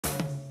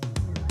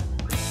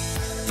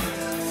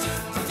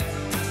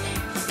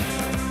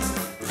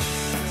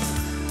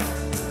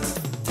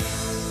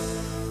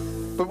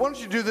But why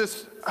don't you do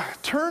this?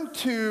 Turn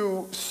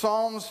to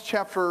Psalms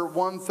chapter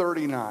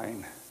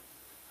 139.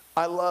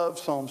 I love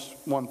Psalms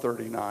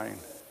 139.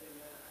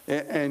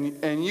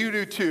 And you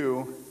do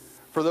too.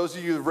 For those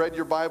of you who've read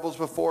your Bibles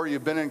before,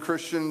 you've been in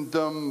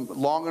Christendom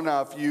long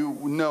enough, you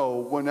know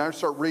when I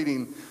start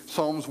reading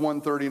Psalms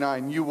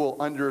 139, you will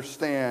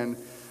understand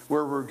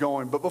where we're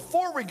going. But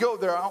before we go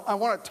there, I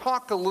want to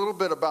talk a little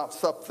bit about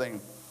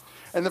something.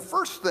 And the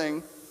first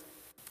thing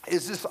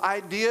is this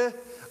idea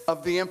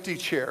of the empty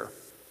chair.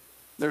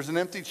 There's an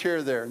empty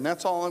chair there, and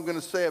that's all I'm going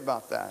to say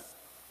about that.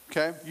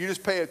 Okay? You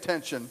just pay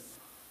attention.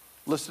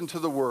 Listen to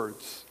the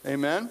words.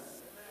 Amen?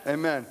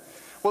 Amen.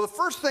 Well, the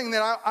first thing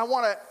that I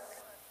want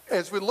to,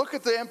 as we look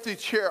at the empty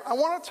chair, I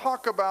want to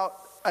talk about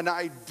an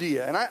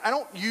idea. And I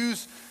don't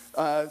use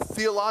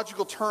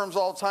theological terms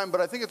all the time, but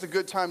I think it's a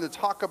good time to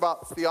talk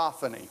about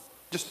theophany.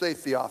 Just say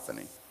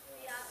theophany.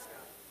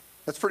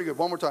 That's pretty good.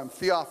 One more time.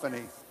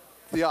 Theophany.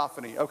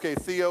 Theophany. Okay,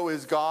 theo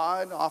is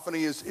God.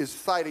 Ophany is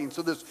sighting.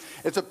 So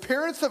it's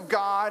appearance of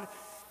God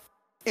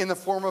in the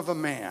form of a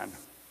man.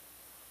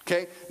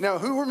 Okay? Now,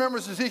 who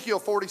remembers Ezekiel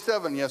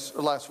 47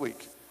 last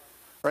week?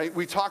 Right?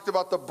 We talked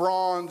about the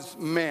bronze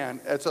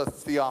man. It's a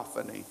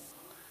theophany.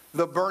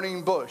 The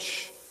burning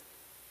bush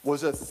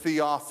was a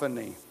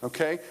theophany.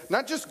 Okay?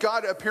 Not just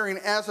God appearing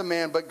as a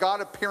man, but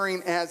God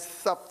appearing as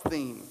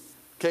something.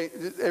 Okay?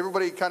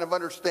 Everybody kind of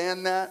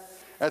understand that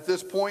at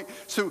this point?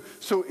 So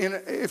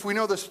if we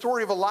know the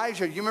story of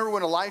Elijah, you remember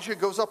when Elijah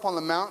goes up on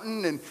the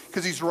mountain and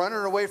because he's running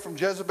away from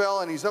Jezebel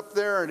and he's up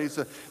there and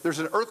there's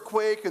an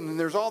earthquake and then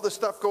there's all this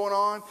stuff going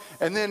on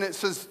and then it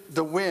says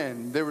the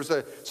wind. There was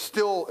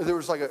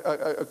like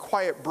a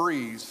quiet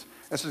breeze.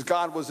 It says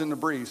God was in the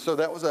breeze. So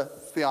that was a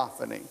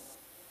theophany.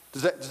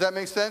 Does that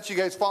make sense? You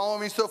guys follow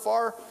me so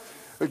far?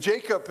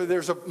 Jacob,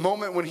 there's a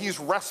moment when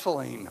he's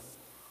wrestling.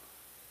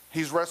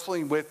 He's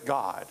wrestling with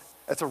God.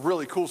 That's a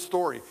really cool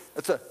story.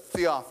 It's a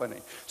theophany.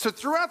 So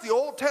throughout the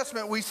Old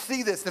Testament, we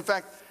see this. In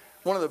fact,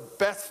 one of the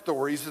best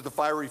stories is the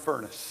fiery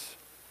furnace.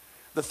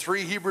 The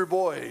three Hebrew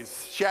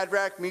boys,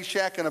 Shadrach,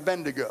 Meshach, and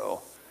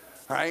Abednego,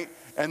 right?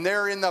 And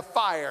they're in the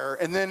fire.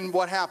 And then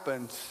what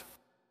happens?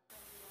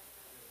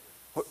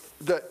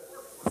 The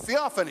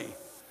theophany,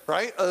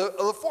 right?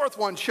 The fourth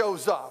one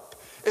shows up.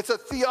 It's a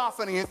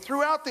theophany. And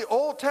throughout the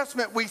Old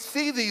Testament, we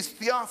see these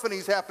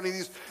theophanies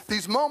happening,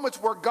 these moments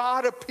where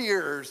God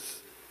appears.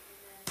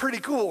 Pretty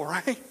cool,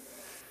 right?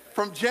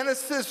 From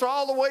Genesis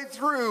all the way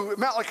through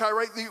Malachi,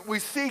 right? We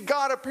see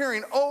God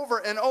appearing over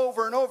and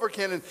over and over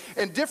again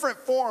in different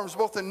forms,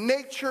 both in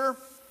nature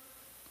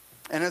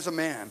and as a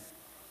man,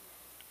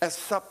 as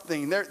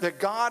something. That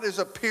God is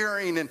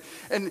appearing.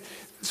 And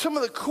some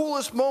of the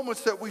coolest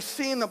moments that we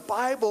see in the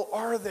Bible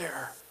are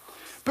there.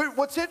 But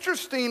what's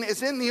interesting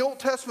is in the Old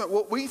Testament,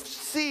 what we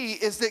see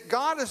is that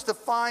God is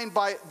defined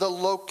by the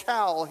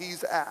locale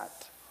he's at.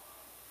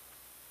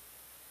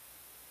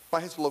 By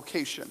his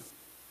location.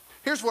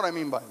 Here's what I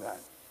mean by that.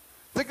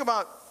 Think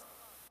about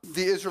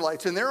the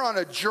Israelites, and they're on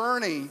a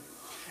journey,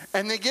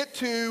 and they get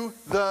to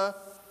the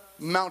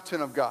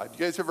mountain of God.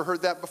 You guys ever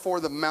heard that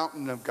before? The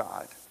mountain of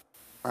God,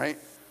 right?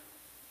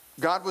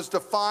 God was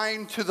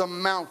defined to the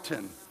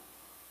mountain.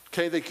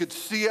 Okay, they could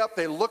see up,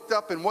 they looked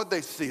up, and what'd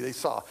they see? They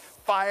saw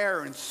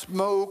fire and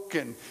smoke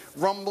and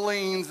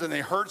rumblings, and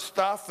they heard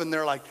stuff, and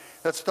they're like,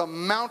 that's the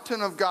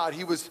mountain of God.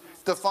 He was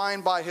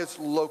defined by his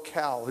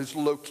locale, his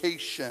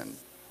location.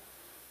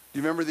 Do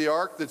you remember the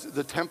ark,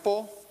 the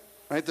temple,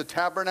 right? The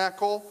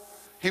tabernacle?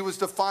 He was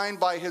defined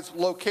by his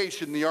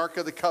location, the Ark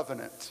of the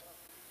Covenant.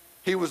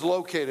 He was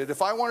located.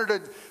 If I wanted to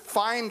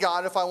find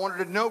God, if I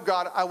wanted to know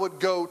God, I would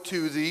go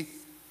to the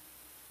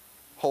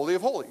Holy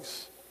of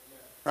Holies,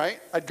 right?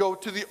 I'd go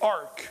to the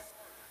ark.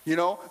 You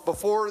know,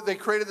 before they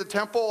created the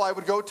temple, I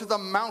would go to the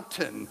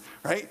mountain,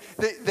 right?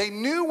 They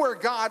knew where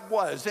God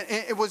was. And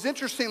it was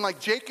interesting, like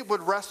Jacob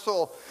would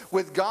wrestle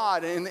with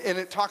God, and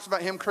it talks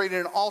about him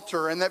creating an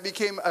altar, and that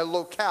became a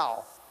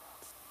locale.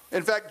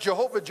 In fact,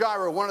 Jehovah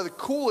Jireh, one of the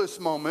coolest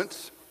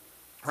moments,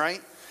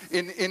 right?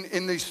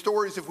 In these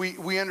stories, if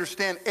we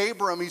understand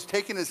Abram, he's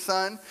taking his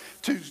son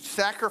to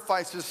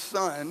sacrifice his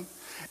son.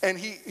 And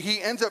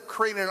he ends up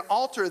creating an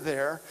altar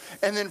there.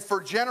 And then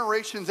for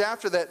generations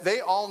after that, they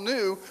all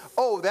knew,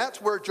 oh,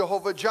 that's where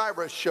Jehovah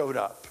Jireh showed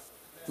up,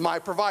 my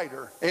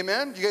provider.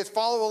 Amen? You guys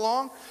follow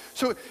along?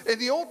 So in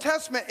the Old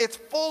Testament, it's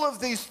full of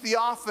these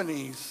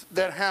theophanies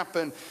that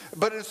happen.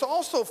 But it's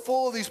also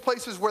full of these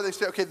places where they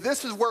say, okay,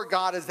 this is where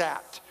God is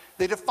at.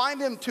 They define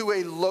him to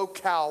a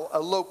locale, a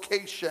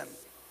location.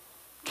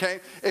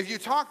 Okay, if you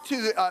talk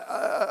to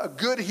a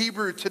good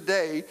Hebrew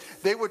today,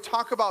 they would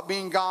talk about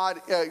being God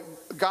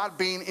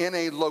being in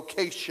a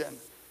location.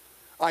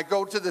 I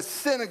go to the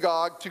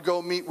synagogue to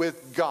go meet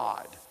with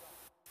God.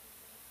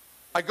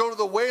 I go to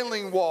the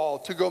Wailing Wall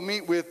to go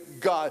meet with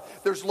God.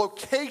 There's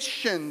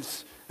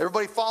locations.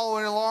 Everybody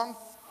following along?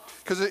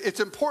 Because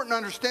it's important to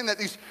understand that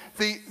these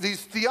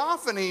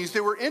theophanies,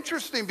 they were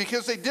interesting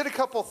because they did a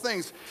couple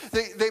things.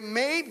 They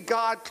made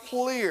God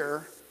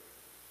clear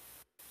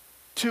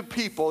to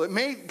people. It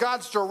made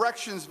God's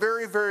directions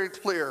very, very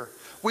clear.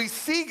 We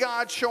see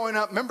God showing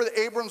up. Remember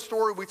the Abram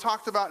story? We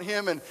talked about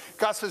him, and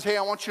God says, hey,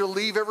 I want you to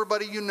leave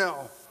everybody you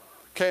know.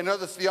 Okay,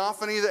 another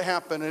theophany that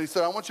happened. And he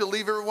said, I want you to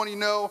leave everyone you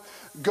know,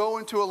 go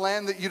into a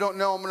land that you don't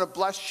know. I'm going to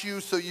bless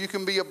you so you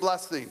can be a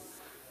blessing.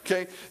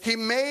 Okay, he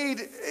made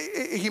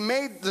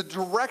the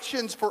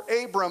directions for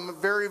Abram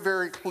very,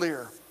 very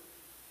clear.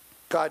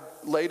 God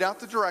laid out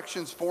the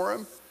directions for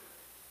him.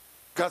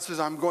 God says,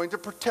 I'm going to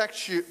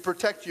protect you.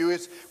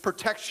 His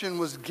protection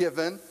was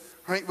given.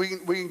 Right? We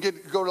can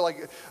go to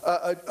like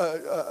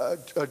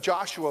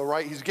Joshua,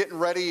 right? He's getting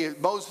ready.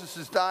 Moses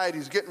has died.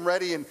 He's getting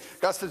ready. And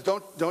God says,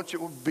 don't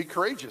you be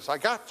courageous. I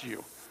got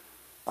you.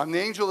 I'm the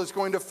angel that's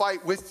going to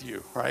fight with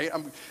you, right?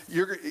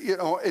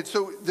 And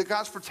so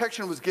God's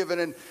protection was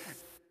given.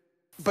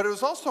 But it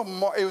was also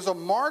a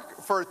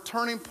mark for a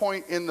turning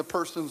point in the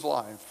person's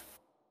life.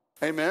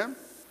 Amen?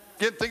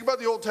 Again, think about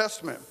the Old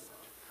Testament.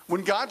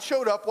 When God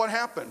showed up, what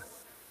happened?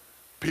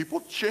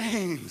 People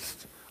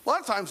changed. A lot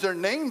of times their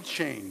name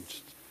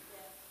changed.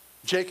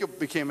 Jacob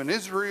became an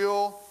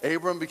Israel.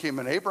 Abram became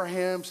an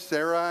Abraham.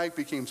 Sarai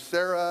became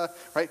Sarah,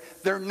 right?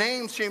 Their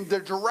names changed, their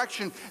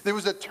direction. There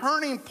was a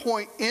turning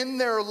point in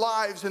their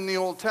lives in the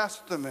Old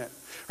Testament,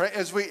 right?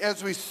 As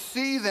we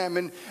see them,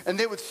 and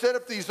they would set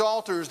up these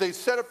altars. They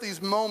set up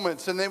these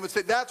moments, and they would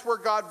say, that's where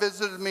God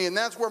visited me, and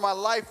that's where my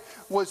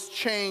life was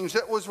changed.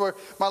 That was where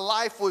my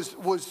life was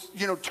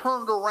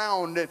turned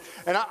around,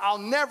 and I'll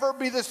never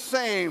be the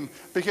same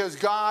because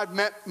God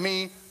met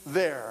me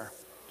there.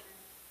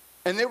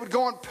 And they would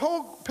go on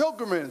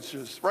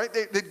pilgrimages, right?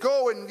 They'd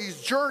go in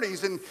these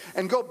journeys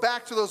and go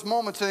back to those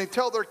moments, and they'd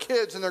tell their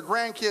kids and their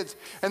grandkids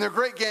and their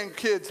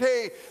great-grandkids,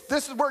 hey,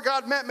 this is where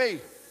God met me. Amen.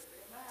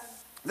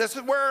 This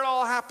is where it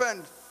all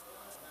happened.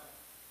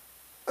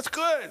 That's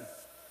good.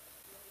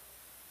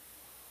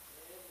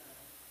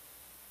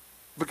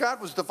 But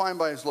God was defined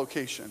by his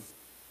location.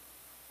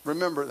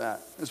 Remember that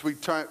as we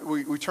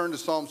turn to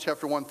Psalms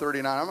chapter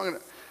 139.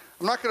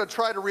 I'm not going to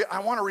try to read.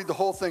 I want to read the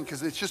whole thing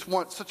because it's just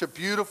such a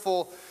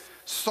beautiful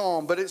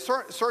psalm. But it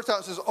starts out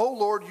and says, oh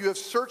Lord, you have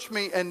searched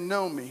me and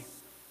know me.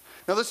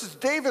 Now this is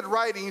David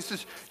writing. He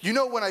says, you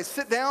know when I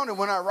sit down and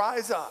when I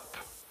rise up.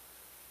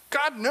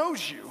 God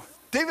knows you.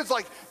 David's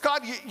like,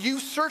 God, you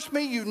search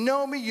me, you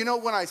know me, you know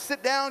when I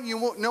sit down,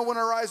 you know when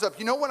I rise up.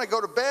 You know when I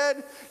go to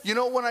bed, you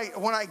know when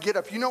I get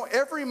up. You know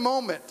every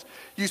moment.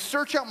 You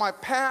search out my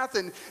path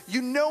and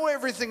you know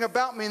everything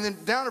about me. And then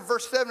down in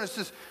verse 7 it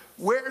says,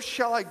 where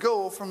shall I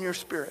go from your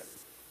spirit?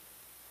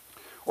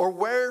 Or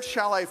where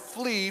shall I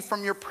flee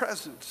from your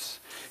presence?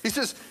 He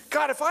says,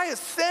 God, if I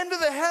ascend to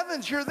the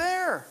heavens, you're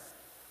there.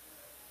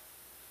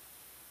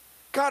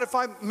 God, if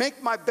I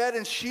make my bed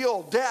in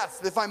Sheol,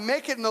 death, if I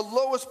make it in the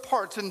lowest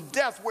parts in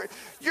death,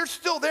 you're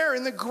still there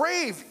in the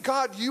grave.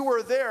 God, you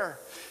are there.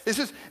 It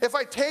says, if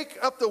I take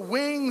up the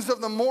wings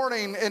of the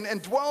morning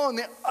and dwell in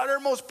the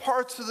uttermost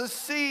parts of the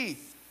sea,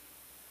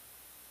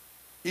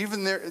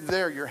 even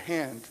there your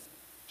hand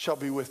shall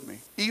be with me.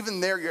 Even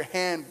there your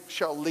hand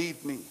shall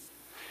lead me.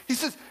 He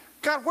says,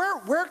 God,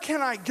 where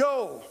can I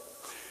go?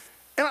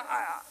 And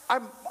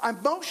I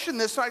motion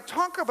this, and I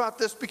talk about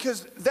this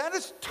because that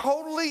is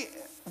totally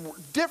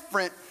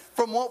different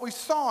from what we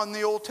saw in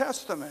the Old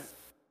Testament.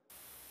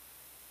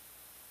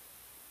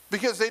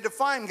 Because they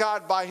define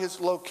God by his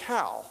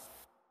locale.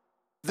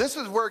 This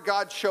is where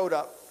God showed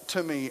up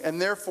to me,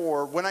 and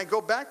therefore, when I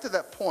go back to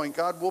that point,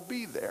 God will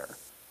be there.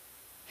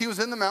 He was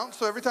in the mountain,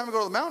 so every time I go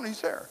to the mountain,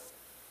 he's there.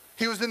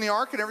 He was in the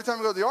ark, and every time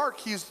I go to the ark,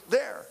 he's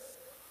there.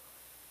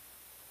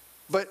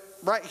 But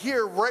right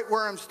here, right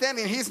where I'm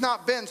standing, he's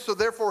not been, so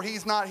therefore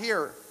he's not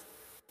here.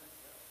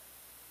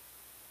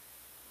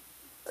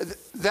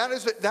 That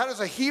is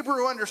a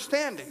Hebrew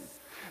understanding.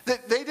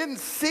 That they didn't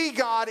see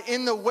God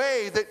in the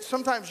way that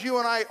sometimes you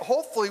and I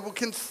hopefully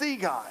can see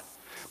God.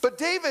 But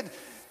David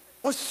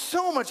was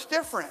so much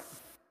different.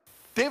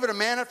 David, a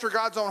man after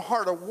God's own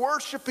heart, a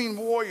worshiping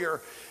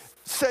warrior,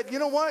 said, you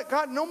know what,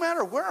 God, no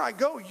matter where I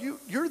go,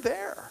 you're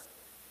there.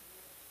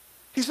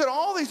 He said,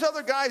 all these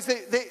other guys,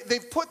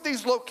 they've put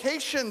these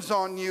locations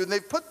on you, and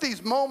they've put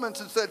these moments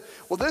and said,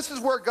 well, this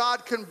is where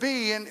God can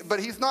be, but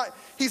he's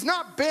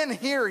not been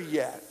here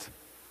yet.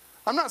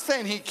 I'm not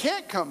saying he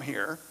can't come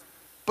here,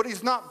 but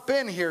he's not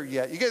been here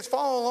yet. You guys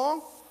follow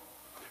along?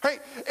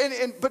 Right?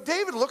 But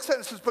David looks at it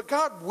and says, but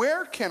God,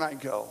 where can I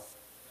go?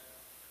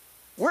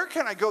 Where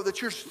can I go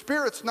that your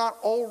spirit's not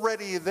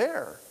already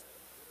there?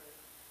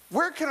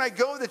 Where can I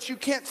go that you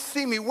can't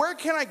see me? Where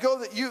can I go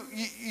that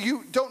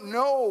you don't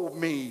know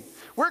me?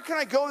 Where can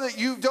I go that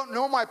you don't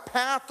know my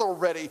path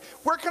already?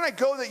 Where can I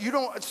go that you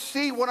don't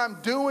see what I'm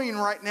doing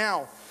right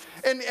now?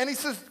 And he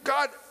says,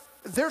 God,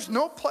 there's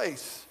no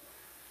place.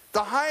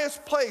 The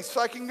highest place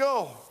I can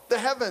go, the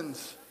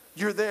heavens,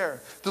 you're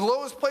there. The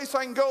lowest place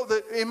I can go,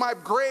 in my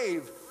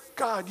grave,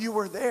 God, you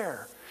are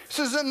there. He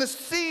says, in the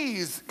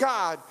seas,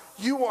 God,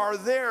 you are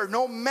there.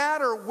 No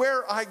matter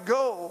where I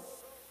go,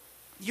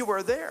 you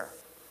are there.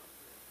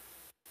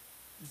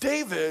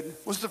 David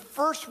was the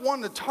first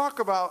one to talk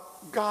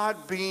about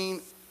God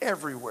being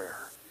everywhere.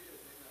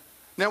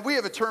 Now, we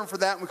have a term for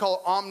that, and we call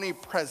it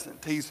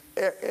omnipresent. He's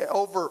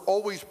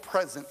always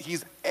present.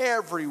 He's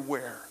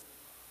everywhere.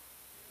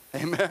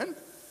 Amen?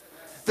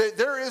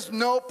 There is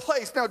no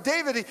place. Now,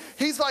 David,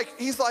 he's like,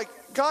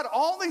 God,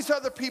 all these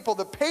other people,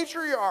 the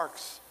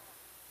patriarchs,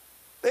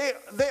 they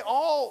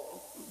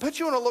all put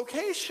you in a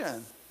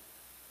location.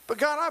 But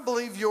God, I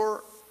believe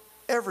you're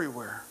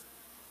everywhere.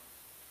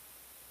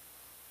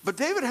 But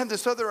David had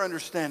this other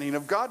understanding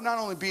of God not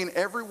only being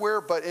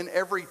everywhere, but in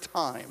every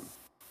time.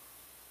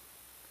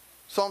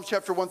 Psalm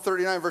chapter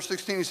 139, verse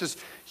 16, he says,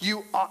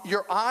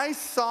 your eyes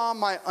saw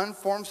my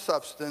unformed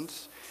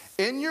substance.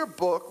 In your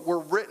book were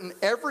written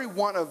every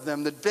one of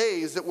them, the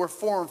days that were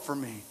formed for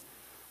me,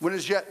 when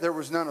as yet there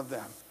was none of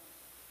them.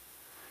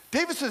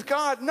 David says,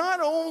 God, not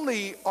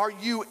only are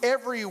you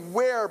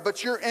everywhere,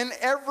 but you're in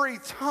every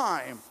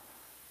time.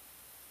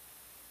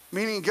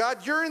 Meaning,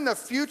 God, you're in the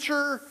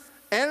future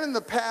and in the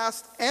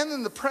past and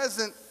in the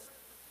present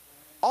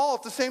all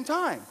at the same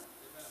time.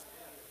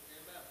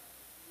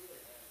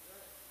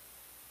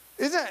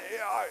 Isn't that,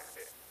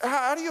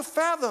 how do you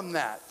fathom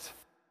that?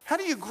 How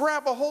do you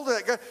grab a hold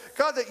of that?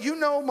 God, that you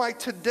know my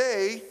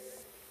today,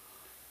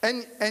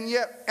 and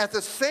yet at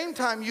the same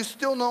time you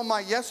still know my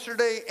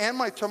yesterday and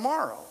my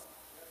tomorrow.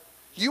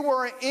 You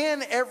are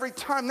in every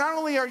time. Not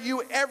only are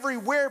you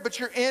everywhere, but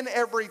you're in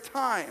every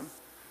time.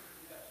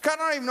 God,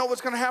 I don't even know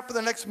what's going to happen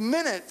the next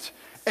minute,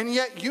 and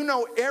yet you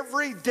know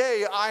every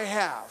day I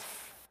have.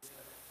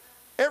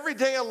 Every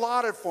day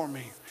allotted for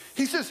me.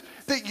 He says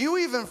that you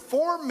even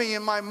formed me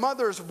in my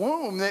mother's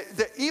womb.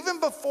 That even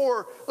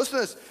before, listen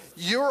to this,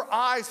 your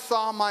eyes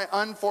saw my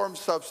unformed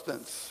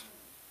substance.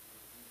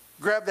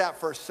 Grab that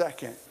for a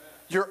second.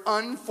 Your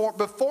unformed,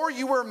 before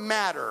you were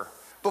matter,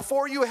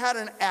 before you had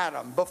an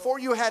atom, before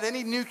you had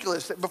any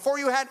nucleus, before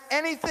you had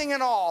anything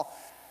at all,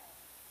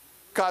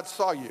 God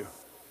saw you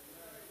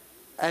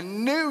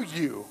and knew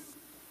you.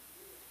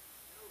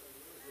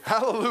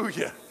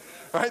 Hallelujah.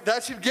 Right?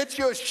 That should get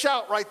you a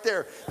shout right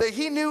there. That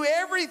he knew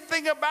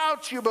everything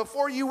about you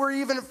before you were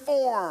even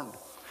formed.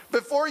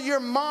 Before your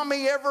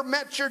mommy ever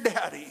met your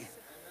daddy.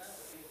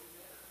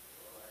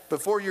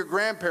 Before your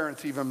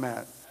grandparents even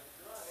met.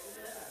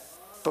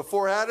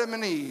 Before Adam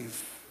and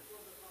Eve.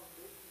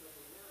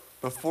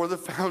 Before the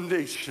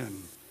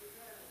foundation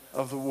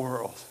of the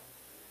world.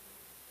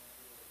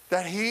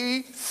 That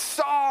he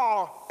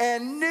saw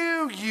and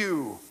knew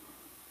you.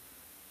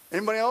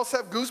 Anybody else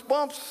have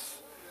goosebumps?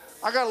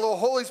 I got a little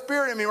Holy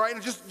Spirit in me right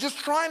now, just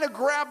trying to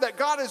grab that.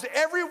 God is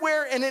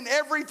everywhere and in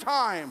every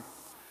time.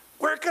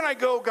 Where can I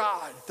go,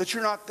 God, that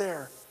you're not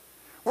there?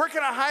 Where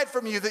can I hide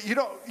from you that you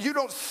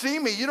don't see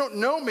me, you don't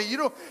know me, you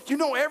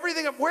know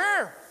everything?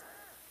 Where?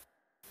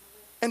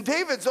 And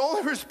David's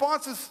only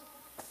response is,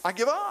 I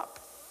give up.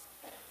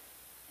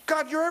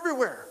 God, you're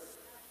everywhere.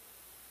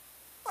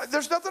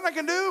 There's nothing I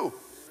can do.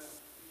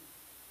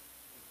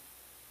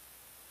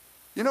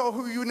 You know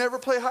who you never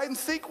play hide and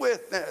seek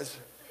with, Nez,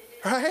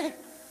 right?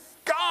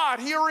 God,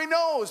 he already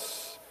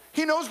knows.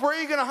 He knows where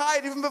you're going to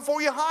hide even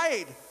before you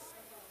hide.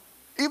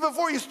 Even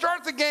before you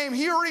start the game,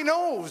 he already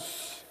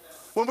knows.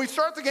 When we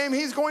start the game,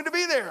 he's going to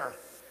be there.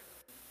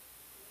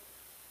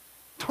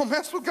 Don't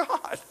mess with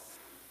God.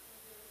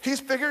 He's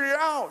figured it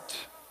out.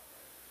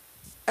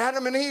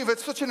 Adam and Eve,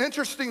 it's such an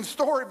interesting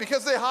story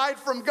because they hide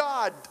from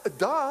God.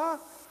 Duh.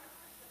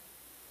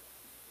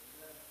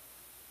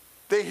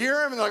 They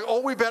hear him and they're like,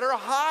 oh, we better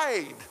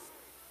hide.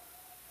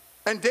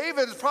 And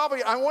David is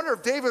probably, I wonder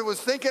if David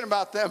was thinking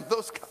about them.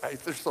 Those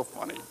guys, they're so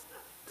funny.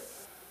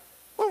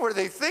 What were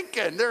they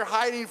thinking? They're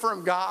hiding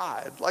from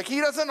God. Like he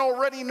doesn't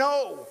already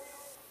know.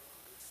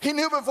 He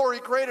knew before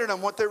he created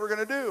them what they were going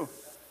to do.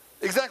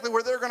 Exactly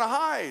where they're going to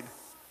hide.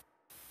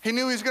 He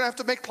knew he was going to have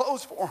to make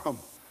clothes for them.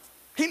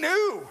 He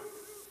knew.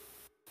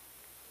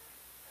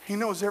 He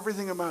knows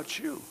everything about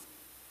you.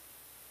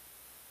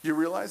 You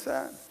realize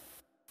that?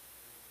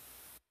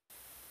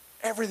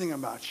 Everything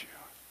about you.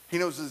 He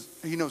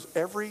knows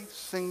every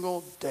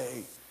single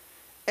day.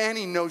 And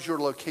he knows your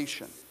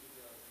location.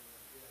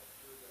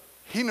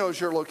 He knows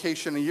your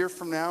location a year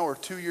from now or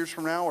 2 years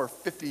from now or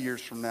 50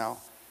 years from now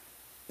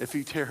if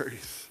he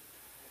tarries.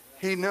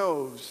 He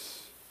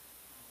knows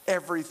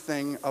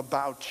everything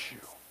about you.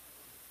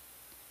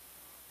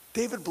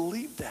 David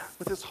believed that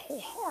with his whole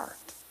heart.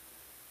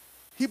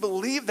 He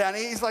believed that.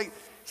 And he's like,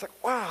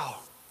 wow.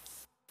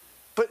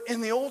 But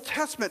in the Old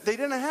Testament, they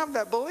didn't have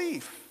that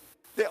belief.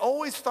 They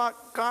always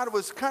thought God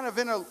was kind of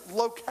in a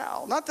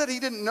locale. Not that he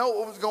didn't know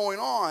what was going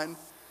on,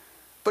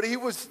 but he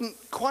was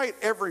quite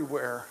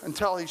everywhere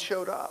until he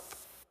showed up.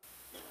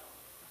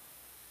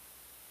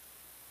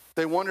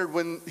 They wondered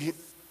when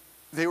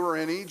they were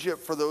in Egypt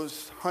for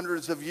those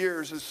hundreds of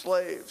years as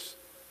slaves.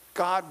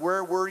 God,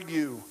 where were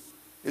you?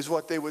 Is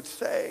what they would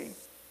say.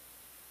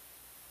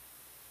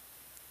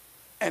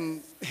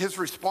 And his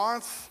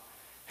response,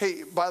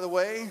 hey, by the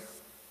way,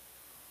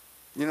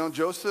 you know,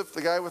 Joseph,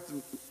 the guy with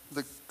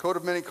the coat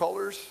of many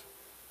colors,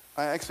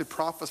 I actually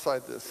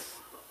prophesied this.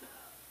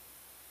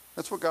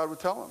 That's what God would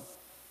tell him.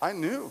 I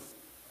knew.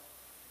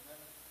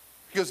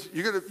 Because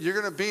you're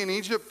gonna be in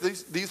Egypt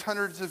these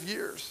hundreds of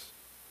years.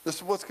 This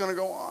is what's going to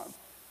go on.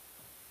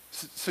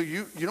 So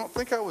you don't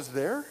think I was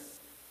there?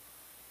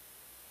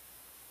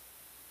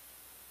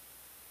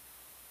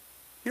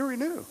 He already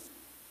knew.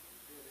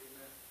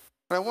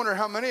 And I wonder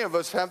how many of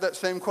us have that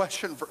same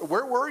question.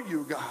 Where were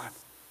you, God?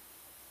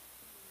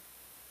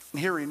 And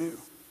he already knew.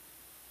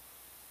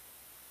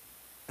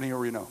 And he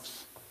already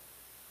knows.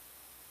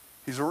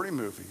 He's already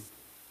moving.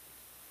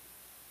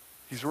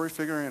 He's already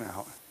figuring it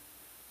out.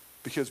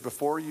 Because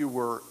before you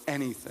were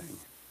anything,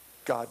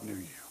 God knew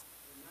you.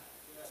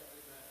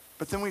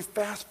 But then we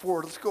fast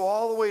forward. Let's go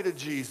all the way to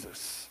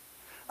Jesus.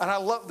 And I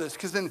love this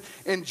because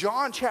in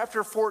John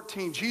chapter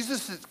 14,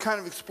 Jesus is kind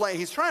of explaining.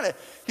 He's trying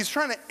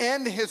to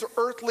end his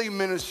earthly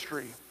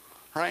ministry,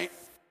 right?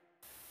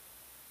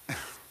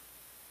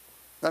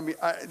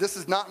 This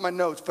is not in my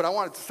notes, but I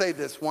wanted to say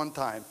this one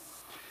time.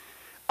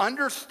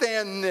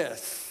 Understand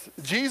this.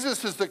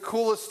 Jesus is the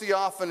coolest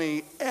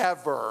theophany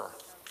ever.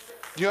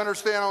 Do you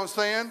understand what I'm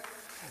saying?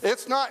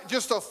 It's not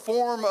just a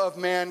form of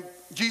man.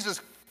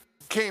 Jesus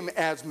came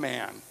as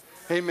man.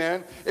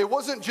 Amen. It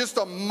wasn't just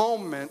a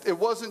moment. It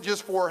wasn't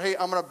just for, hey,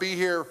 I'm going to be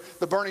here,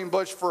 the burning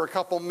bush, for a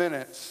couple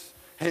minutes.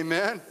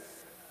 Amen.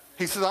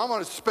 He says, I'm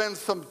going to spend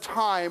some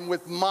time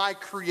with my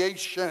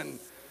creation.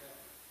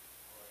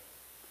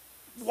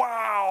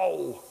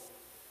 Wow.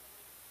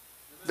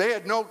 They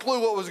had no clue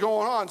what was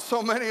going on.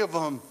 So many of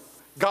them.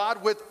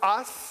 God with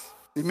us,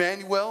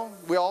 Emmanuel.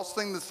 We all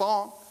sing the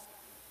song.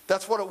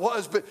 That's what it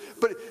was.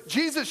 But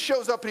Jesus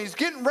shows up and he's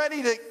getting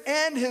ready to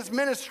end his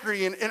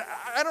ministry. And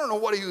I don't know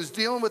what he was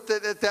dealing with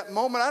at that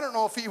moment. I don't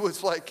know if he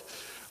was like,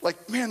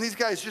 man, these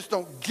guys just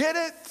don't get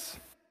it.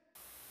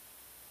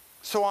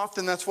 So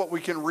often that's what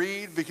we can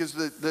read because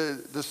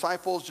the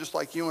disciples, just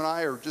like you and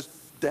I, are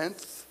just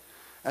dense.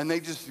 And they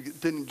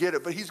just didn't get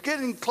it. But he's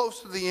getting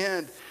close to the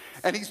end.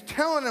 And he's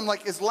telling him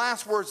like his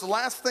last words, the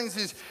last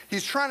things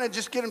he's trying to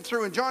just get him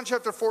through. In John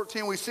chapter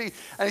 14 we see,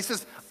 and he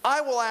says, I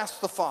will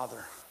ask the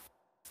Father.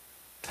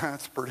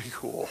 That's pretty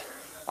cool.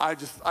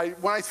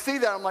 When I see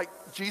that, I'm like,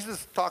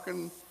 Jesus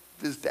talking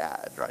to his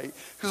dad, right?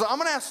 Because I'm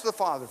going to ask the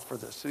Father for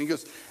this. And he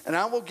goes, and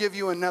I will give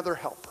you another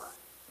helper.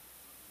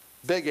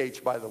 Big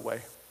H, by the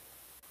way.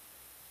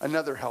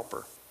 Another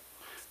helper.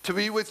 To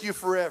be with you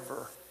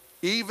forever,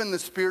 even the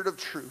Spirit of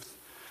truth,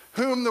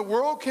 whom the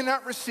world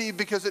cannot receive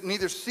because it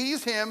neither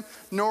sees him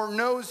nor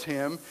knows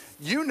him.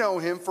 You know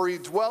him, for he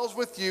dwells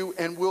with you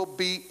and will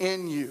be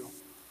in you.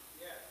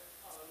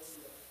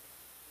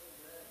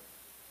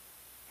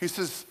 He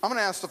says, I'm going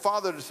to ask the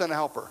Father to send a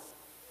helper.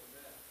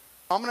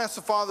 I'm going to ask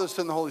the Father to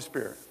send the Holy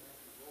Spirit.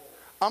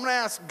 I'm going to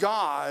ask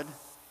God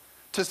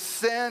to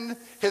send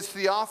his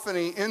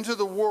theophany into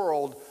the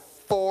world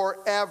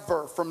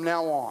forever from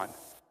now on.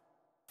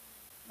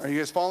 Are you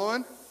guys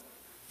following?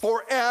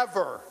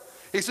 Forever.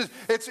 He says,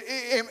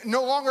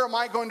 no longer am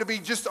I going to be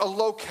just a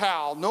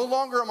locale. No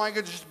longer am I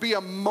going to just be a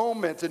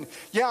moment. And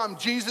yeah, I'm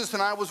Jesus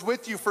and I was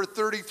with you for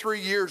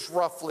 33 years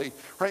roughly,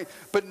 right?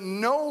 But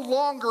no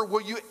longer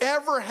will you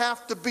ever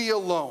have to be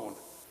alone.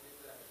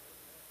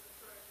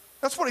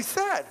 That's what he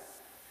said.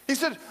 He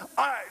said,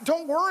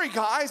 don't worry,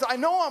 guys. I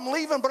know I'm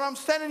leaving, but I'm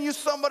sending you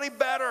somebody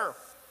better.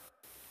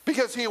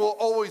 Because he will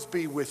always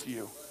be with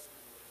you.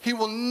 He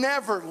will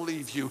never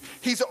leave you.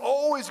 He's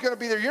always going to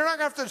be there. You're not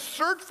going to have to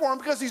search for him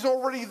because he's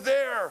already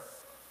there.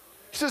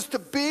 He says to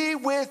be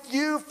with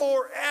you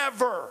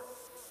forever.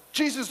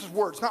 Jesus'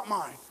 words, not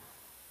mine.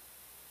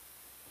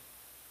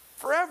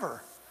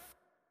 Forever.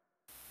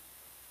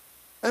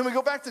 And then we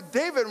go back to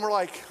David and we're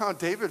like, oh,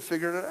 David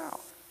figured it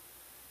out.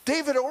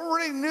 David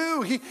already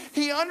knew.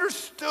 He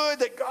understood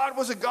that God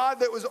was a God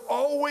that was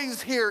always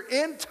here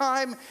in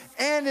time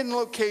and in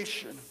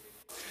location.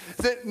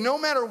 That no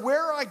matter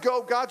where I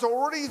go, God's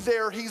already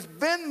there. He's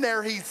been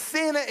there. He's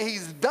seen it.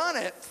 He's done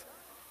it.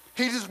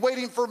 He's just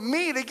waiting for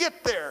me to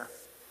get there.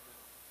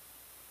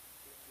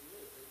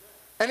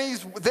 And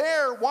he's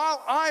there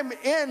while I'm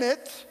in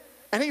it.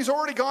 And he's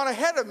already gone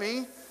ahead of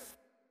me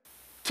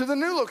to the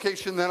new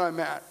location that I'm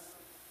at.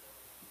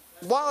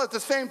 While at the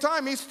same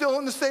time, he's still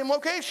in the same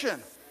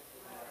location.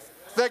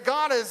 That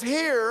God is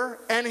here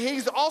and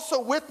he's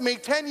also with me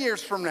 10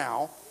 years from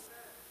now.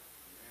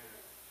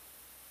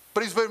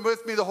 But he's been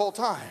with me the whole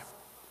time.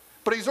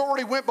 But he's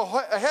already went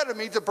ahead of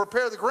me to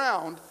prepare the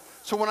ground.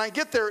 So when I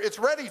get there, it's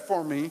ready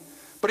for me.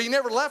 But he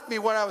never left me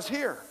when I was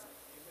here.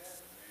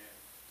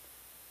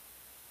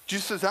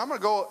 Jesus says, I'm going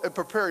to go and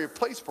prepare a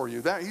place for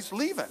you. He's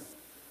leaving.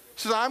 He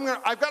says,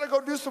 I've got to go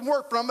do some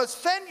work, but I'm going to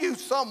send you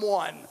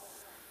someone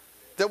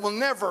that will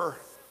never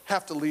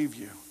have to leave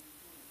you.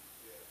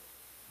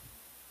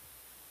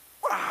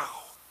 Wow.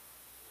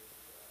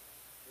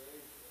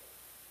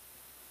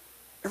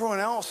 Everyone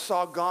else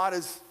saw God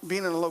as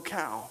being in a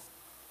locale.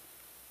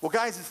 Well,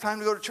 guys, it's time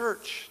to go to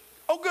church.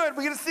 Oh, good,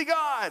 we get to see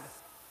God.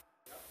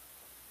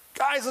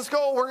 Guys, let's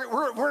go.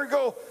 We're going to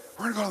go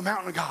to the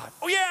mountain of God.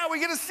 Oh, yeah, we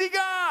get to see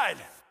God.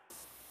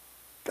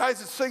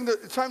 Guys,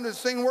 it's time to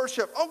sing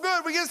worship. Oh,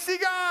 good, we get to see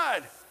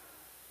God.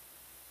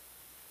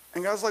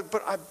 And God's like,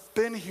 but I've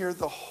been here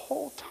the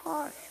whole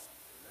time.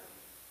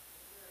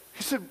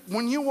 He said,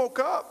 when you woke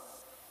up,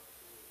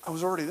 I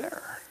was already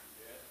there.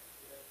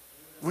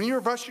 When you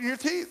were brushing your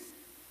teeth,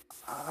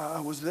 I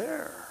was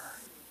there.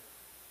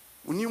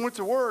 When you went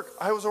to work,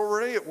 I was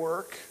already at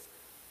work,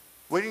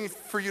 waiting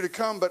for you to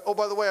come. But, oh,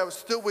 by the way, I was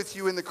still with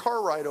you in the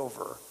car ride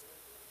over.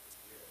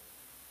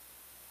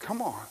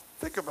 Come on,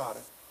 think about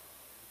it.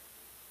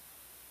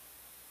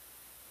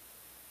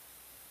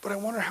 But I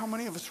wonder how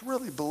many of us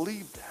really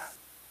believe that.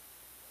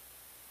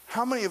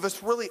 How many of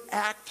us really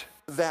act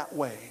that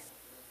way?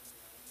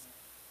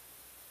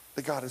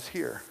 That God is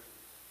here,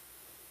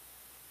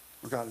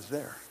 or God is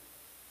there.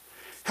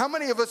 How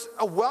many of us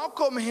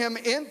welcome him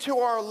into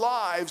our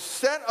lives,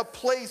 set a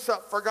place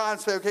up for God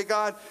and say, okay,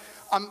 God,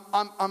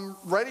 I'm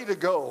ready to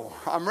go.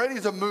 I'm ready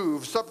to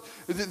move.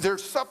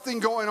 There's something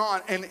going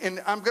on,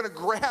 and I'm going to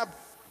grab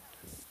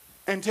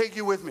and take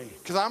you with me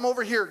because I'm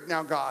over here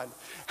now, God.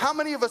 How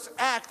many of us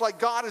act like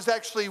God is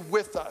actually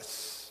with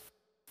us?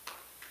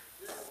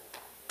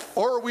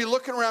 Or are we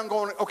looking around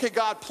going, okay,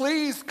 God,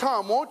 please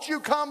come. Won't you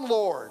come,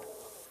 Lord?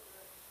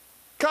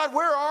 God,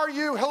 where are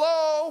you?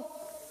 Hello?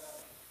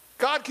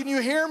 God, can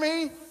you hear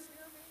me?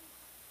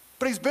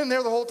 But he's been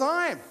there the whole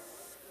time.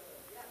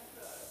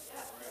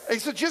 And he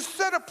said, just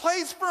set a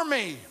place for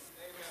me.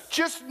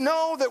 Just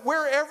know that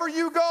wherever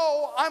you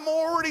go, I'm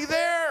already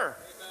there.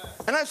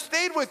 And I've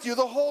stayed with you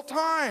the whole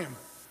time.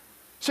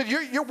 He said,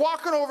 you're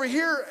walking over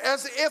here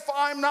as if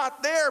I'm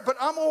not there, but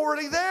I'm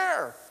already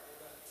there.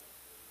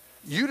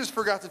 You just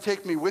forgot to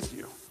take me with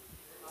you.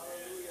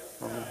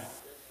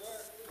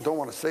 Don't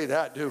want to say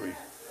that, do we?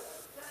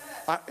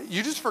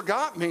 You just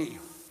forgot me.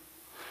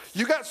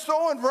 You got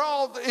so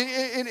enthralled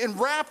and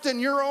wrapped in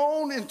your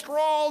own,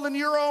 enthralled in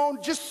your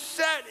own, just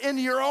set in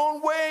your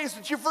own ways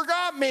that you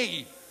forgot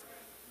me.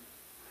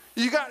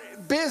 You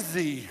got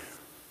busy.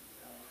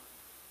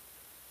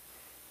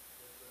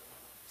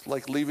 It's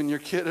like leaving your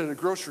kid at a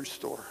grocery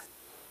store.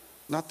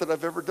 Not that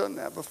I've ever done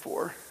that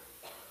before.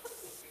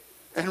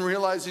 And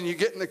realizing you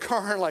get in the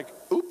car and like,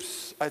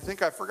 oops, I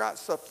think I forgot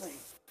something.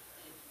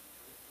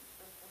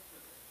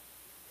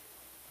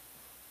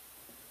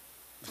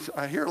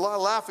 I hear a lot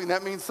of laughing.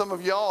 That means some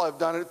of y'all have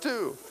done it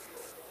too.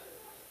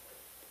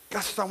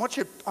 God says, I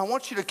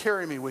want you to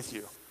carry me with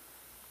you.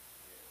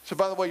 So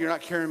by the way, you're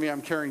not carrying me,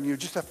 I'm carrying you.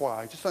 Just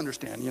FYI, just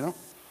understand, you know.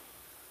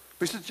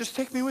 But he says, just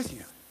take me with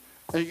you.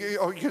 And you're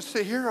going to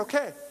sit here?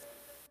 Okay.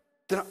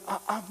 Then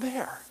I'm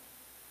there.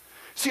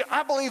 See,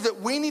 I believe that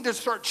we need to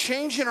start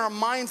changing our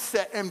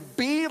mindset and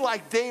be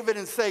like David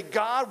and say,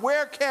 God,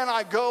 where can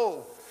I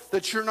go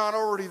that you're not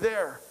already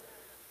there?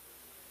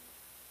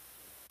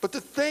 But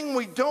the thing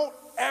we don't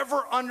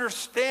ever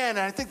understand,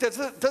 and I think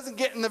that doesn't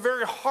get in the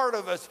very heart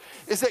of us,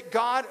 is that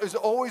God is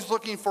always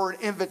looking for an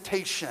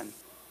invitation.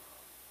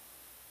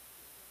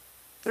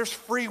 There's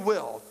free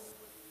will.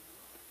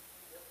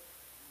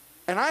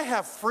 And I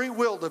have free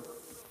will to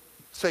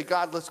say,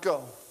 God, let's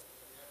go.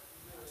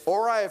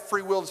 Or I have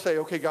free will to say,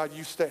 okay, God,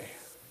 you stay.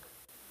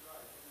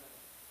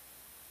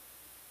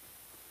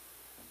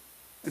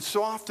 And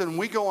so often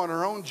we go on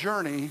our own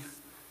journey.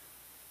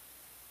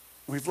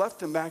 We've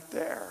left him back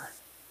there.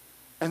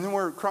 And then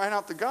we're crying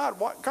out to God,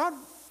 God,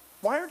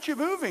 why aren't you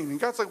moving? And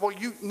God's like, well,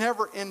 you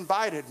never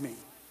invited me.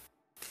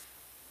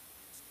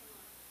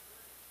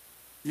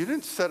 You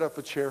didn't set up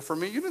a chair for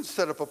me. You didn't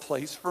set up a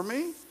place for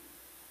me.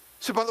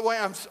 So by the way,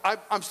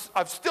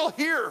 I'm still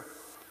here.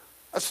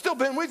 I've still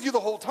been with you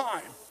the whole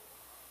time.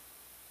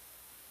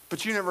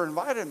 But you never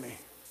invited me.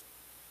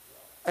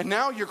 And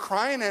now you're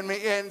crying at me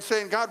and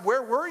saying, God,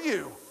 where were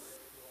you?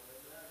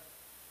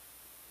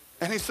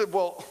 And he said,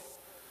 well,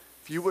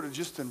 if you would have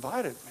just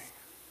invited me,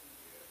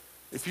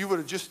 if you would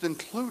have just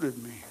included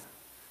me,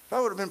 if I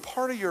would have been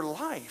part of your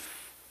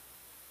life.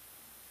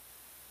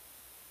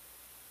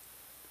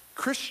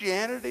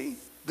 Christianity,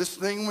 this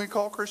thing we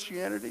call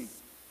Christianity,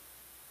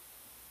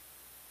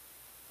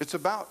 it's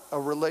about a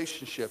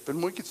relationship.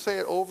 And we could say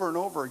it over and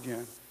over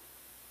again.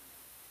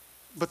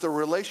 But the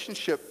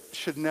relationship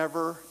should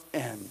never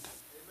end.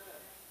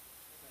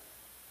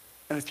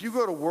 And if you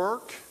go to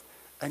work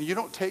and you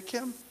don't take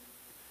him,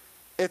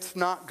 it's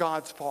not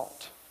God's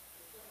fault.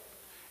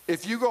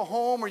 If you go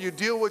home or you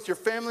deal with your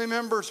family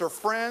members or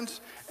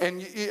friends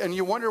and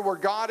you wonder where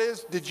God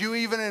is, did you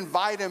even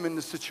invite him in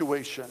the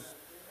situation?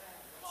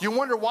 You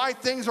wonder why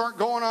things aren't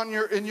going on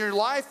in your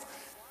life?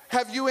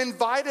 Have you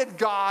invited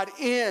God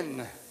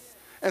in?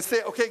 And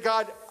say, okay,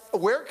 God,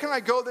 where can I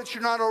go that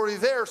you're not already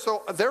there?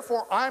 So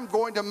therefore, I'm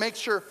going to make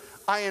sure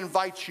I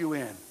invite you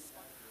in.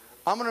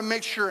 I'm going to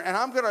make sure, and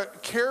I'm going to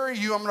carry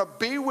you. I'm going to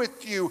be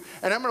with you,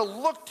 and I'm going to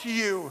look to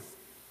you.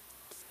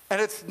 And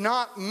it's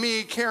not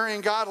me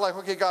carrying God like,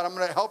 okay, God, I'm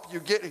going to help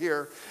you get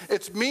here.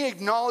 It's me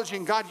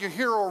acknowledging, God, you're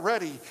here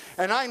already,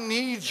 and I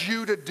need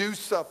you to do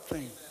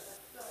something.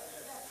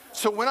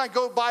 So when I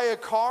go buy a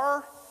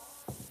car,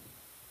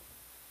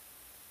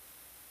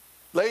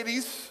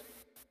 ladies,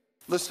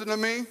 listen to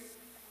me.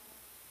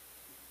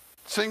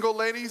 Single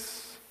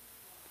ladies,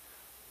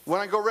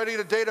 when I go ready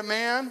to date a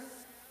man,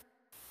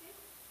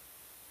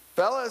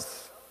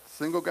 fellas,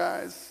 single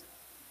guys,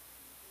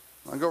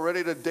 when I go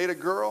ready to date a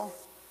girl,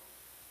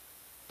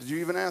 did you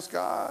even ask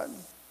God?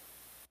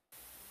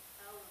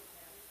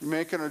 You're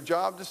making a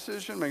job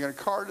decision, making a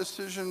car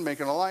decision,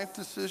 making a life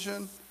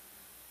decision.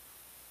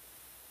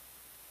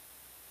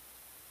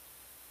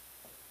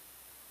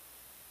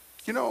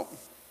 You know,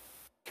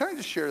 can I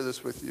just share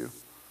this with you?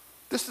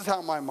 This is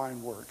how my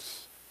mind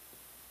works.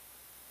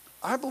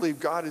 I believe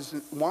God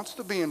wants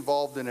to be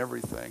involved in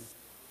everything,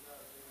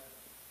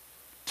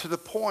 to the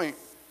point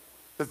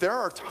that there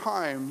are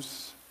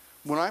times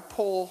when I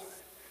pull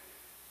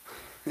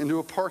into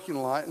a parking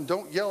lot, and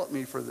don't yell at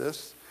me for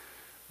this,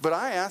 but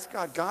I ask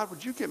God, God,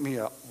 would you get me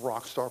a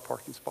rock star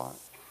parking spot?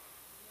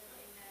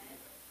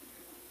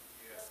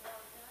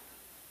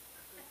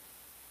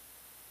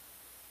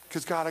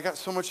 Because God, I got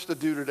so much to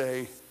do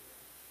today.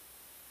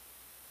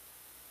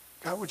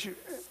 God, would you?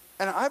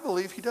 And I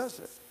believe he does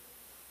it.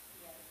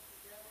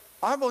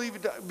 I believe he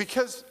does,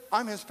 because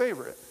I'm his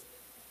favorite.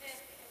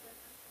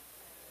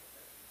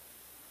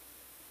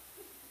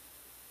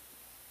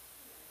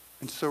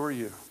 And so are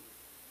you.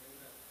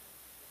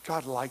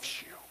 God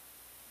likes you.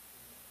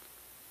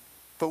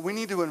 But we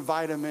need to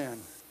invite him in.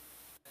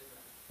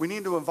 We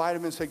need to invite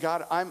him in and say,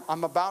 God,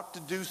 I'm about to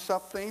do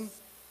something,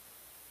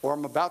 or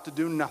I'm about to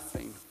do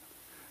nothing.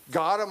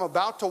 God, I'm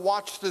about to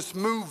watch this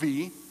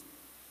movie.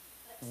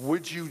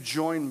 Would you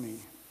join me?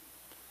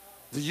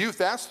 The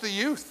youth, ask the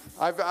youth.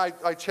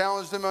 I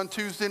challenged them on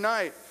Tuesday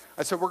night.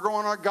 I said, we're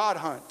going on a God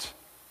hunt.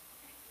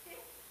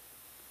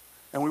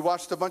 And we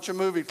watched a bunch of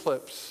movie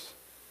clips.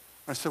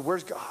 I said,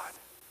 where's God?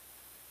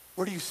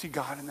 Where do you see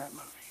God in that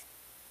movie?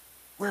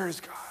 Where is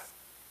God?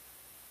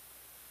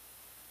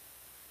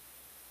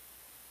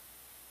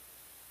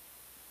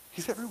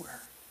 He's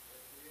everywhere.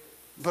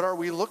 But are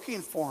we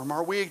looking for him?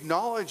 Are we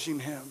acknowledging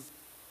him?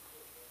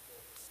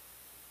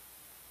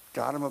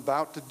 God, I'm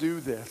about to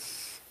do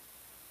this.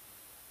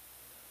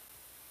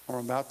 Or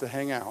I'm about to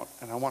hang out,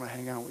 and I want to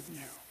hang out with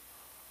you.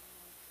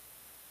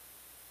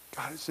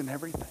 God is in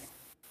everything.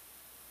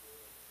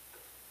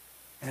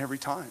 And every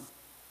time.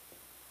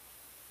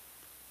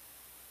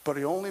 But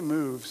he only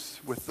moves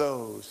with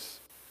those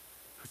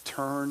who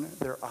turn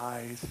their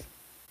eyes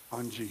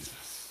on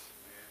Jesus.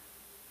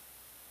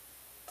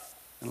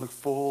 And look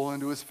full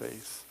into his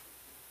face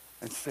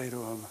and say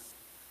to him,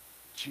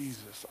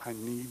 Jesus, I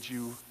need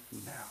you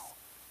now.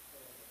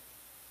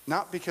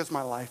 Not because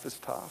my life is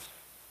tough.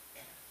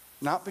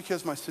 Not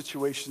because my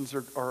situations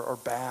are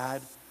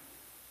bad.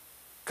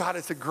 God,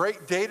 it's a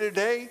great day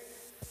today.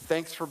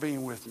 Thanks for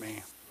being with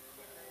me.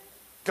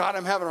 God,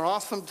 I'm having an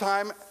awesome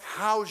time.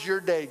 How's your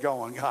day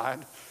going,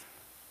 God?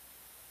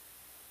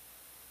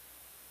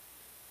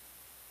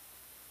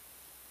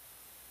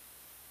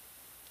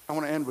 I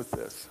want to end with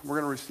this. We're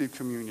going to receive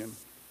communion.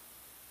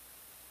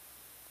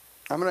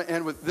 I'm going to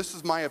end with, this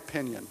is my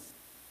opinion,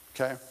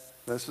 okay?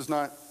 This is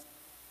not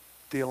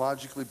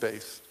theologically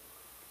based.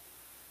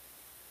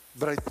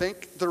 But I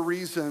think the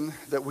reason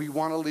that we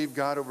want to leave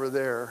God over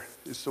there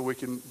is so we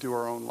can do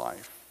our own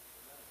life.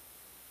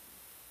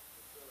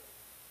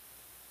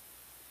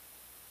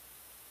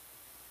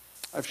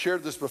 I've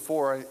shared this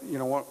before.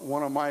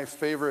 One of my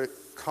favorite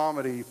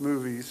comedy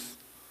movies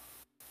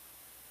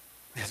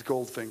is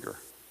Goldfinger.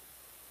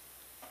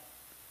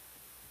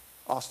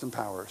 Austin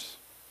Powers.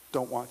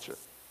 Don't watch it.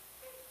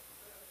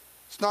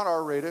 It's not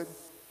R-rated,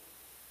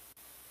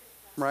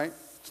 right?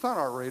 It's not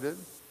R-rated.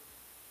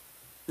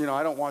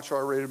 I don't watch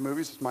R-rated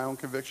movies. It's my own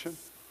conviction.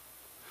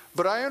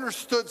 But I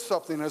understood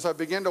something as I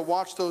began to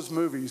watch those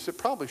movies. It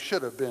probably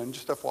should have been,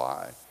 just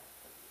FYI.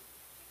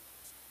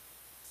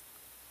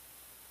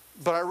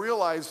 But I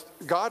realized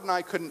God and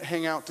I couldn't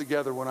hang out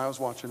together when I was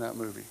watching that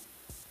movie.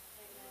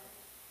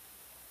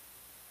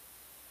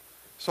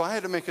 So I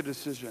had to make a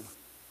decision.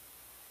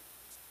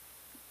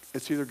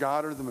 It's either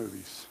God or the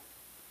movies.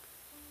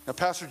 Now,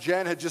 Pastor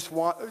Jen had just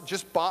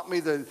bought me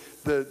the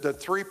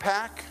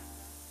 3-pack.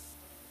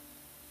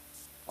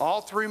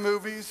 All 3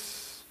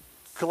 movies,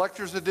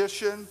 collector's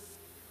edition.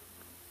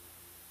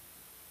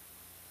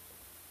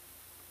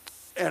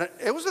 And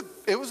it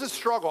was a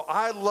struggle.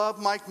 I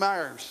love Mike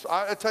Myers.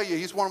 I tell you,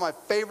 he's one of my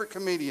favorite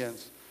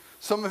comedians.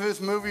 Some of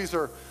his movies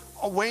are,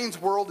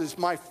 Wayne's World is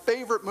my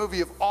favorite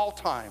movie of all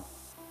time.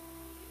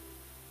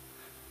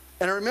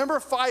 And I remember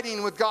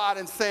fighting with God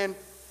and saying,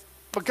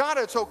 but God,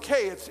 it's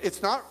okay.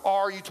 It's not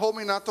R. You told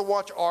me not to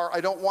watch R.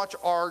 I don't watch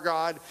R,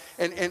 God.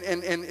 And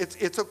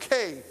it's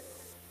okay.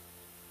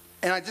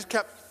 And I just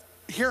kept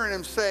hearing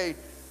him say,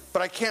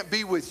 but I can't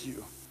be with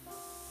you.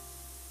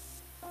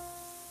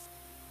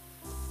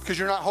 Because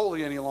you're not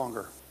holy any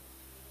longer.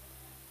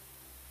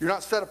 You're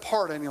not set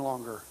apart any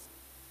longer.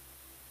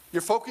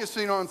 You're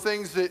focusing on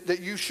things that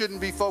you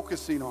shouldn't be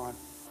focusing on.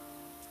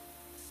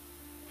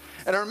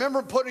 And I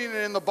remember putting it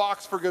in the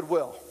box for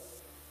Goodwill.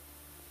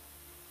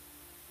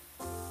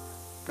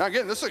 Now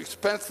again, this is an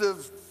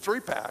expensive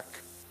 3-pack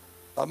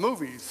of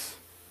movies.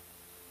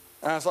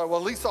 And I was like, well,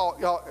 at least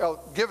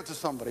I'll give it to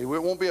somebody. It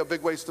won't be a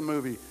big waste of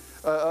money.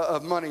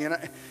 And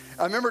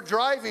I remember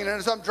driving, and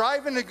as I'm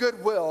driving to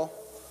Goodwill,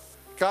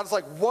 God's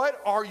like,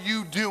 what are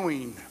you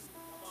doing?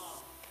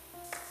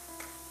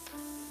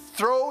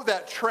 Throw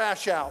that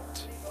trash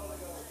out.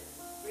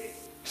 He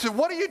said,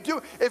 what are you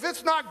doing? If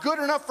it's not good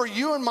enough for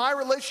you and my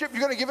relationship,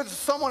 you're going to give it to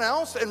someone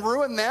else and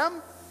ruin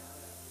them?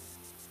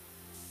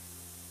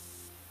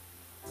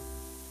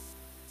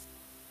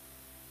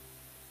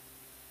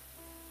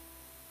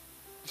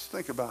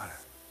 Just think about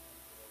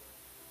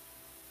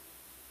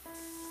it.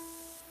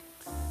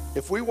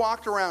 If we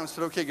walked around and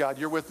said, okay, God,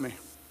 you're with me.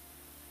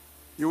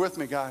 You're with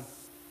me, God.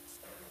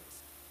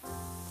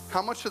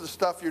 How much of the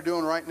stuff you're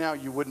doing right now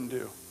you wouldn't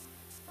do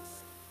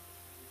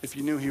if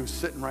you knew he was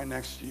sitting right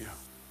next to you?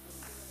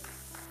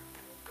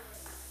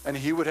 And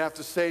he would have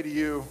to say to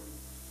you,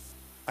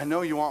 I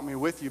know you want me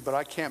with you, but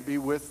I can't be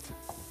with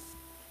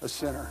a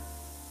sinner.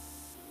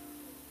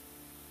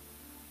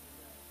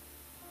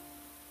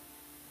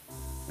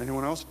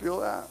 Anyone else feel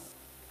that?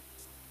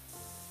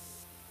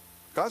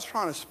 God's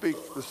trying to speak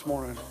this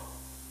morning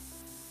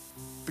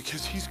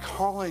because he's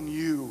calling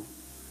you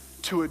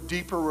to a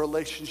deeper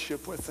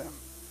relationship with him.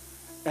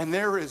 And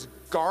there is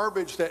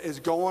garbage that is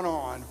going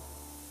on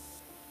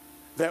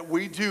that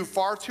we do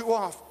far too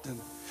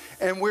often.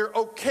 And we're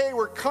okay,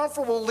 we're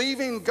comfortable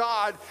leaving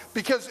God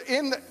because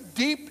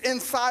deep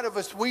inside of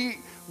us, we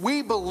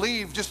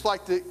believe, just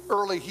like the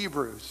early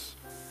Hebrews,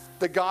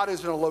 that God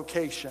is in a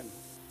location.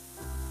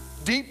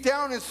 Deep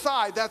down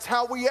inside, that's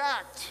how we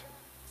act.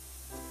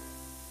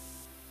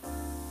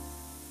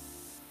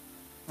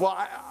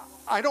 Well,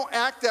 I don't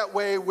act that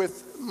way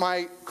with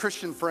my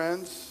Christian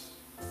friends.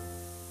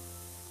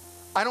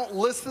 I don't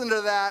listen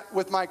to that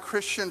with my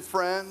Christian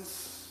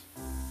friends.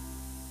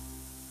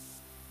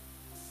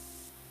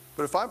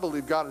 But if I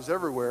believe God is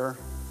everywhere,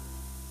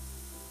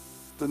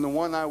 then the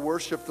one I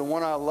worship, the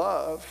one I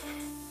love,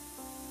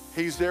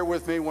 he's there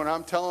with me when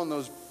I'm telling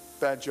those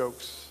bad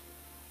jokes,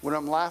 when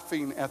I'm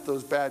laughing at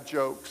those bad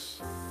jokes,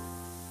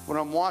 when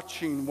I'm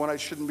watching what I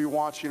shouldn't be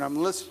watching, I'm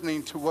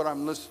listening to what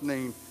I'm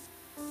listening.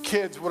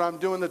 Kids, when I'm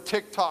doing the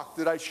TikTok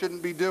that I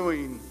shouldn't be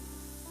doing.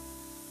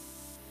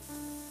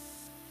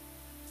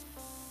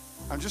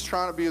 I'm just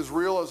trying to be as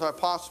real as I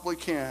possibly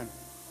can.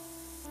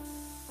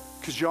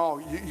 Because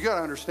y'all, you got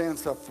to understand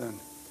something.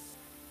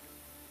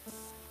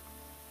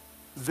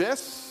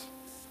 This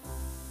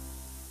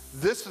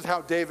is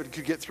how David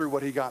could get through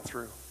what he got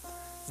through.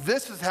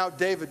 This is how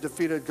David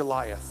defeated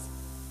Goliath.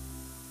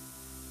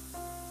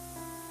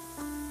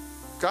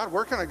 God,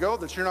 where can I go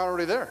that you're not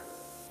already there?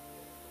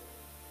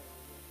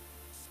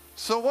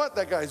 So what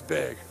that guy's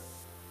big?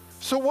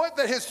 So what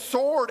that his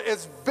sword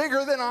is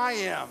bigger than I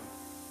am?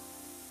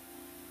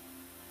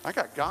 I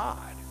got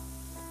God.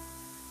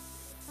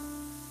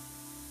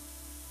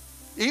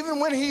 Even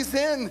when he's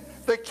in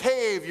the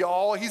cave,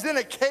 y'all, he's in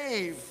a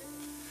cave,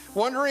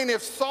 wondering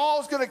if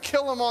Saul's going to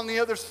kill him on the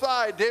other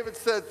side. David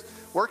said,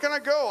 where can I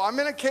go? I'm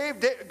in a cave.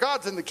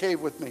 God's in the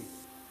cave with me.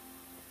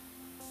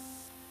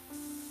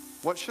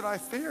 What should I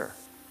fear?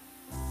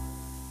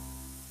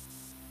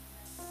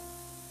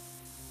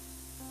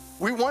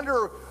 We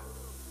wonder,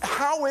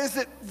 how is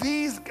it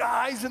these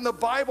guys in the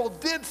Bible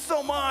did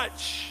so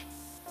much?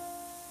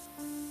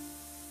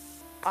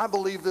 I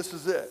believe this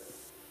is it.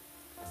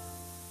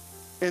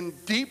 And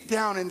deep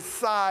down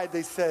inside,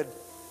 they said,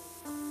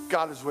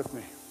 God is with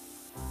me.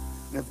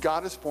 And if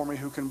God is for me,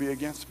 who can be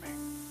against me?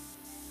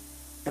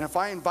 And if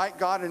I invite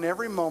God in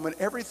every moment,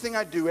 everything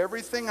I do,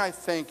 everything I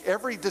think,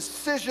 every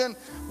decision,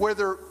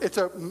 whether it's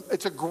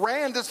a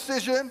grand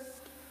decision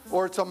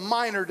or it's a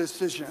minor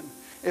decision,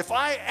 if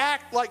I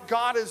act like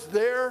God is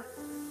there,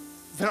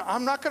 then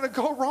I'm not going to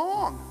go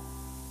wrong.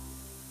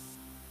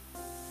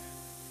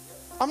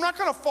 I'm not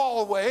going to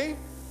fall away.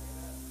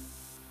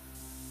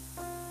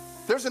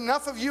 There's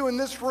enough of you in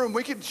this room.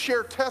 We could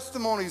share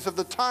testimonies of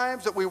the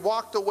times that we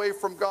walked away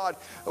from God,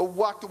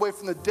 walked away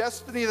from the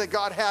destiny that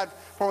God had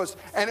for us.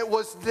 And it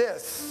was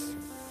this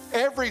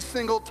every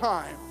single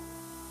time.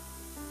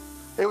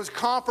 It was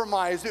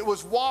compromise. It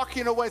was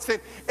walking away saying,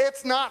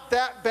 it's not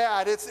that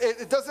bad.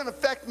 It doesn't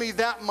affect me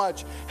that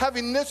much.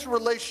 Having this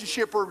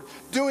relationship or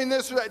doing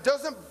this or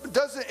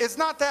that it's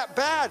not that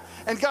bad.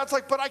 And God's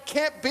like, but I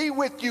can't be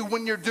with you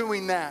when you're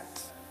doing that.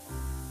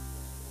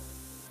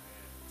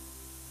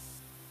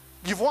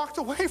 You've walked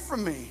away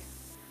from me.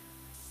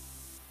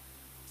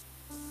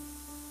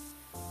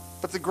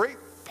 But the great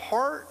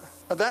part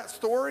of that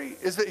story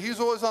is that he's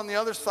always on the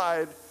other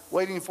side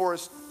waiting for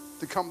us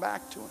to come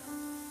back to him.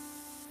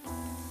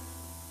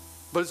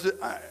 But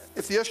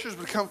if the ushers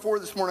would come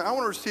forward this morning, I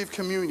want to receive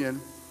communion.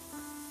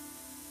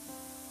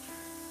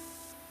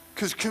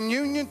 Because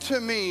communion to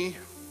me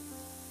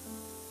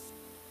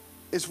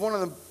is one of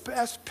the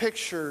best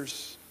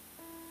pictures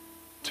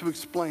to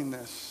explain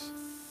this.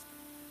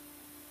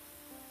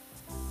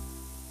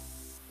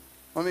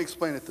 Let me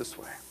explain it this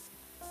way.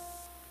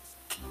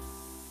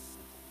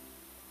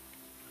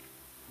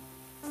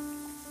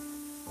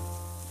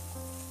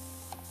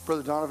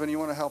 Brother Donovan, you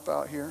want to help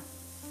out here?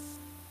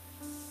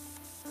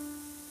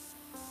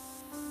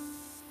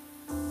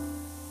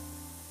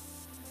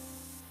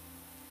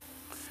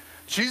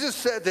 Jesus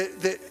said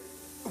that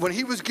when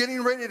he was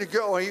getting ready to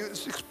go, he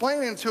was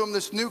explaining to him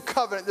this new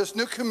covenant, this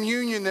new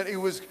communion that he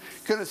was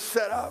going to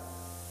set up.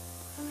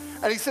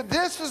 And he said,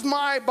 this is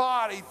my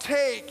body,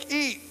 take,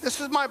 eat. This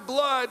is my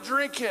blood,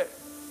 drink it.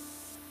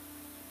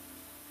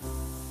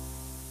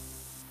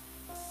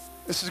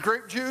 This is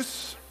grape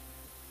juice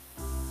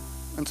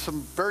and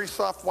some very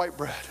soft white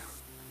bread.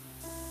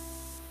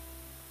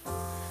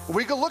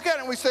 We can look at it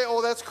and we say,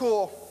 oh, that's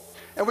cool.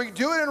 and we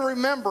do it in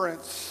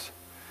remembrance.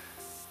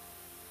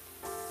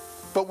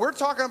 But we're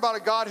talking about a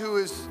God who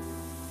is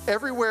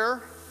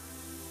everywhere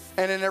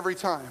and in every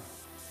time.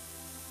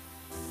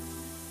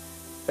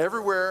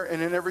 Everywhere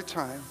and in every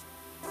time.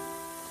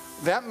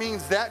 That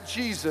means that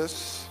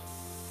Jesus,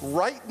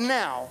 right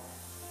now,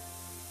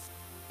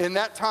 in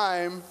that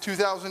time,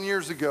 2,000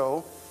 years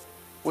ago,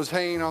 was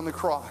hanging on the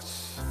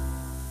cross.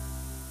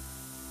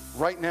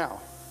 Right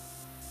now.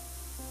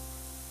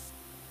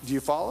 Do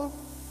you follow?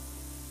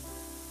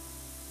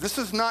 This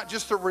is not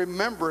just a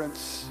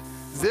remembrance.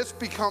 This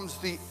becomes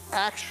the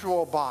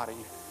actual body.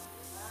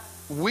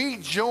 We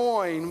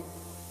join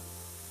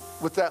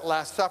with that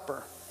Last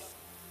Supper.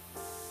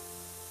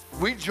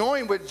 We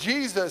join with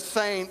Jesus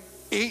saying,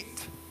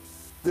 eat,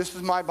 this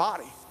is my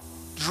body.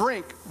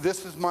 Drink,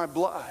 this is my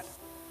blood.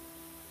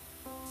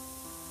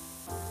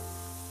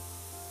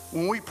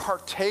 When we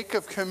partake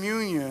of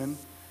communion,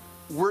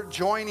 we're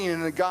joining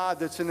in a God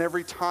that's in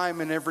every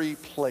time and every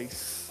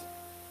place.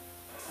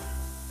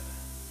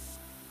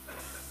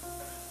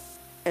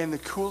 And the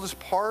coolest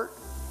part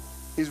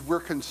is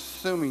we're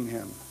consuming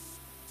him.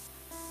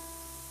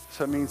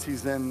 So it means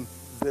he's in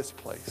this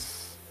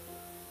place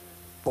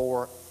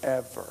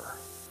forever.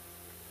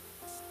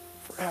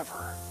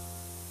 Forever.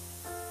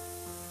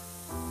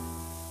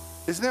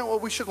 Isn't that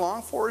what we should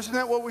long for? Isn't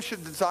that what we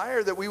should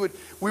desire? That we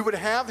would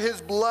have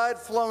his blood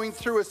flowing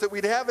through us, that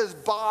we'd have his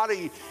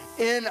body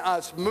in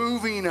us,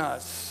 moving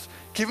us,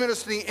 giving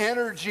us the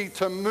energy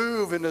to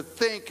move and to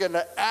think and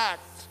to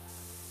act.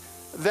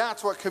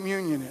 That's what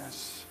communion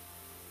is.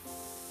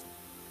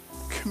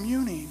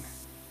 Communing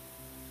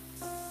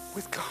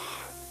with God.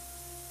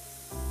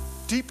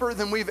 Deeper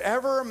than we've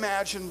ever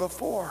imagined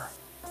before.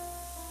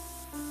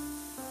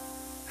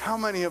 How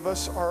many of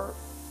us are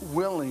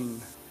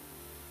willing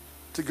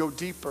to go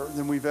deeper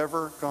than we've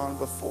ever gone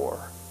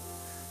before?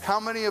 How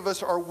many of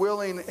us are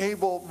willing,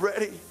 able,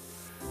 ready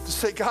to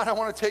say, God, I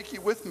want to take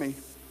you with me.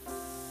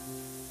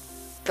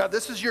 God,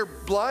 this is your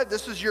blood.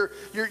 This is your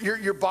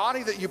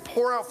body that you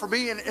pour out for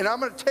me. And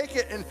I'm going to take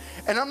it. And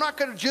I'm not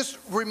going to just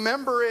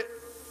remember it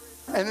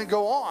and then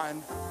go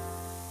on.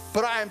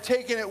 But I am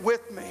taking it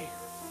with me.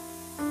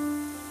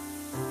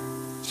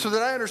 So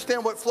that I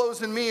understand what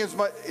flows in me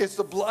is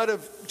the blood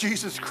of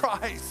Jesus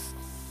Christ.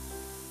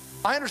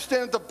 I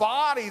understand that the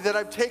body that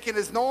I've taken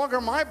is no longer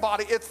my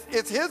body.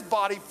 It's his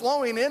body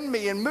flowing in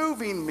me and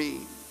moving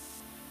me.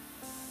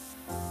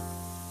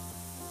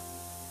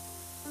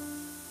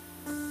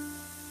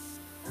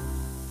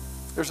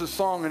 There's a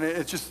song and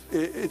it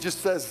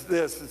just says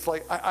this. It's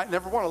like, I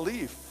never want to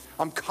leave.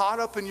 I'm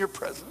caught up in your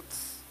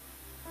presence.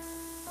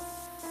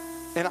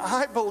 And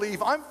I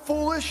believe, I'm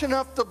foolish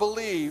enough to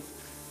believe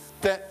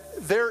that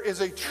there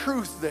is a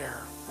truth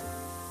there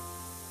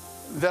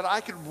that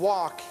I could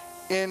walk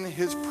in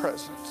his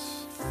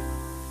presence.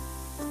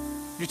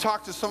 You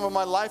talk to some of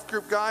my life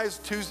group guys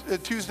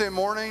Tuesday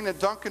morning at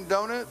Dunkin'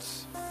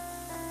 Donuts.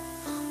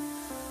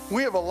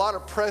 We have a lot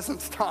of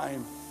presence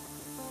time.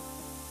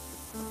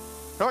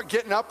 We're not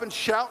getting up and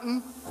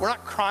shouting. We're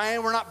not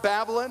crying. We're not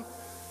babbling.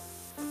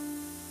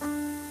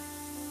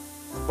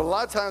 But a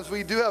lot of times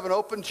we do have an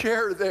open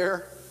chair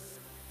there.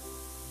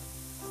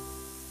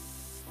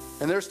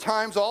 And there's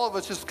times all of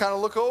us just kind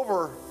of look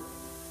over.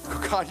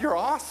 God, you're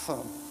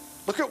awesome.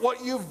 Look at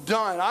what you've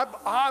done.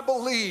 I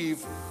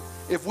believe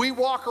if we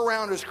walk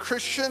around as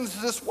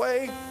Christians this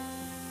way,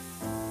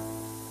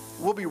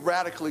 we'll be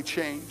radically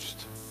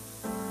changed.